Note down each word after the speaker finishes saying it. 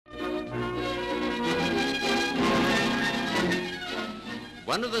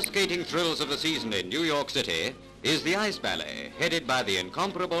One of the skating thrills of the season in New York City is the ice ballet, headed by the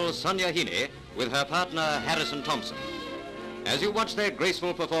incomparable Sonja Henie with her partner Harrison Thompson. As you watch their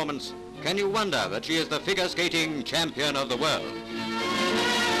graceful performance, can you wonder that she is the figure skating champion of the world?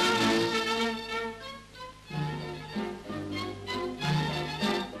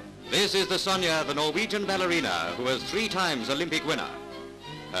 This is the Sonja, the Norwegian ballerina, who was 3 times Olympic winner.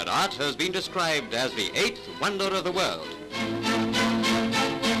 Her art has been described as the 8th wonder of the world.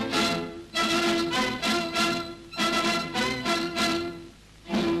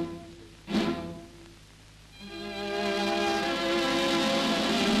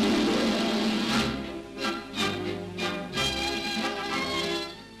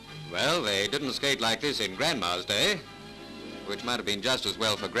 Well, they didn't skate like this in Grandma's day, which might have been just as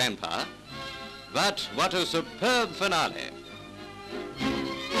well for Grandpa. But what a superb finale.